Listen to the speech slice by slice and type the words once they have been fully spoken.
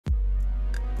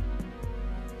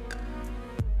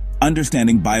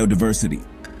Understanding biodiversity,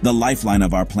 the lifeline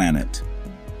of our planet.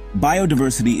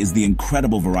 Biodiversity is the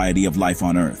incredible variety of life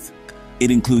on Earth.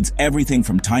 It includes everything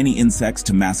from tiny insects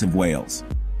to massive whales.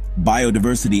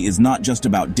 Biodiversity is not just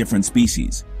about different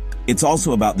species. It's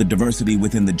also about the diversity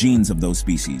within the genes of those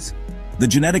species, the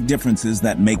genetic differences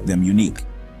that make them unique.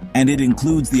 And it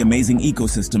includes the amazing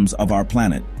ecosystems of our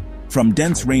planet, from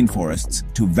dense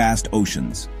rainforests to vast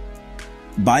oceans.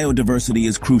 Biodiversity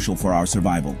is crucial for our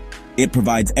survival. It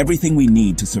provides everything we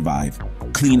need to survive: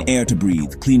 clean air to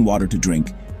breathe, clean water to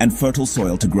drink, and fertile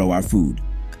soil to grow our food.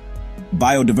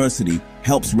 Biodiversity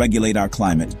helps regulate our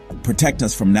climate, protect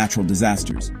us from natural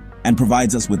disasters, and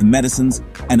provides us with medicines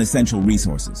and essential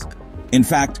resources. In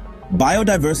fact,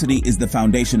 biodiversity is the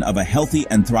foundation of a healthy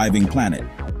and thriving planet.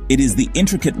 It is the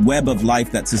intricate web of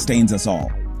life that sustains us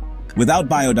all. Without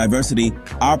biodiversity,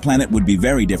 our planet would be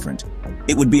very different.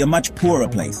 It would be a much poorer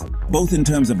place, both in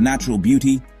terms of natural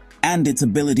beauty and its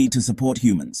ability to support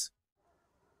humans.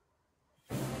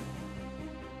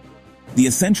 The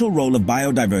essential role of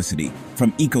biodiversity,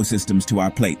 from ecosystems to our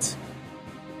plates.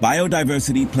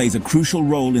 Biodiversity plays a crucial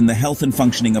role in the health and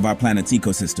functioning of our planet's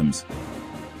ecosystems.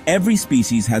 Every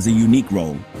species has a unique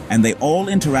role, and they all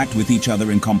interact with each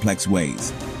other in complex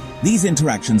ways. These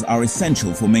interactions are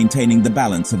essential for maintaining the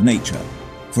balance of nature.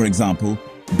 For example,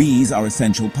 bees are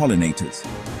essential pollinators.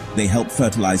 They help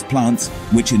fertilize plants,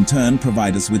 which in turn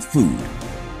provide us with food.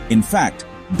 In fact,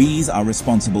 bees are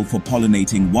responsible for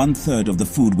pollinating 1/3 of the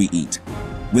food we eat.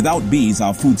 Without bees,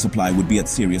 our food supply would be at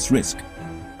serious risk.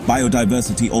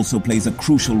 Biodiversity also plays a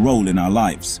crucial role in our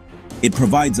lives. It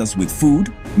provides us with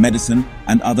food, medicine,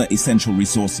 and other essential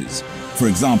resources. For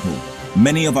example,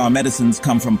 many of our medicines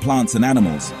come from plants and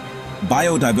animals.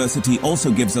 Biodiversity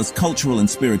also gives us cultural and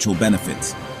spiritual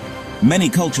benefits. Many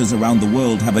cultures around the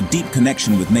world have a deep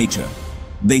connection with nature.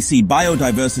 They see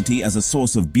biodiversity as a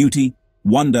source of beauty,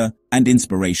 wonder, and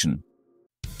inspiration.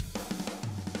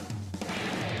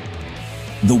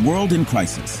 The world in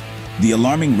crisis. The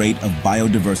alarming rate of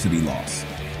biodiversity loss.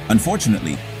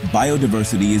 Unfortunately,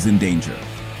 biodiversity is in danger.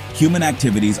 Human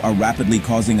activities are rapidly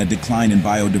causing a decline in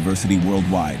biodiversity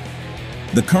worldwide.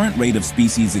 The current rate of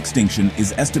species extinction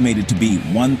is estimated to be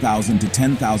 1,000 to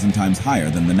 10,000 times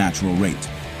higher than the natural rate.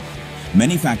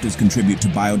 Many factors contribute to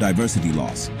biodiversity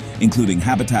loss, including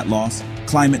habitat loss,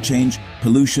 climate change,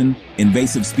 pollution,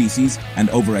 invasive species, and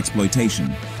overexploitation.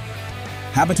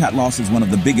 Habitat loss is one of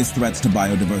the biggest threats to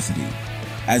biodiversity.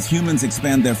 As humans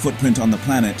expand their footprint on the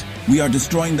planet, we are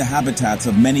destroying the habitats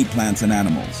of many plants and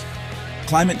animals.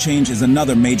 Climate change is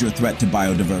another major threat to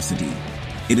biodiversity.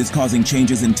 It is causing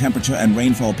changes in temperature and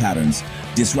rainfall patterns,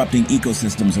 disrupting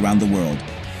ecosystems around the world.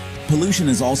 Pollution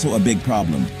is also a big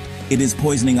problem. It is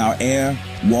poisoning our air,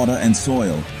 water, and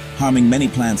soil, harming many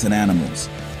plants and animals.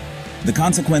 The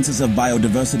consequences of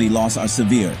biodiversity loss are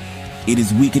severe. It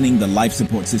is weakening the life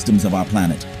support systems of our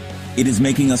planet. It is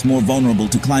making us more vulnerable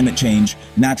to climate change,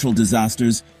 natural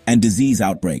disasters, and disease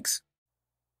outbreaks.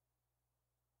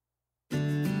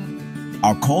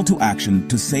 Our call to action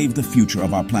to save the future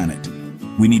of our planet.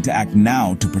 We need to act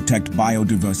now to protect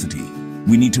biodiversity.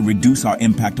 We need to reduce our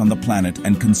impact on the planet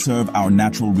and conserve our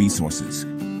natural resources.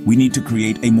 We need to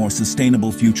create a more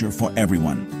sustainable future for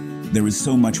everyone. There is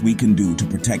so much we can do to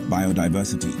protect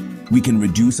biodiversity. We can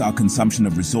reduce our consumption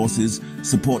of resources,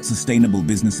 support sustainable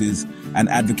businesses, and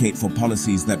advocate for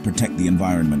policies that protect the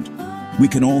environment. We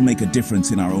can all make a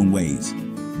difference in our own ways.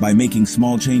 By making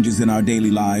small changes in our daily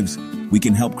lives, we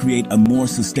can help create a more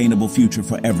sustainable future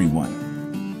for everyone.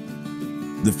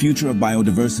 The future of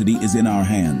biodiversity is in our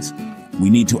hands. We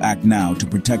need to act now to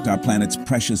protect our planet's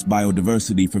precious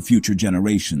biodiversity for future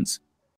generations.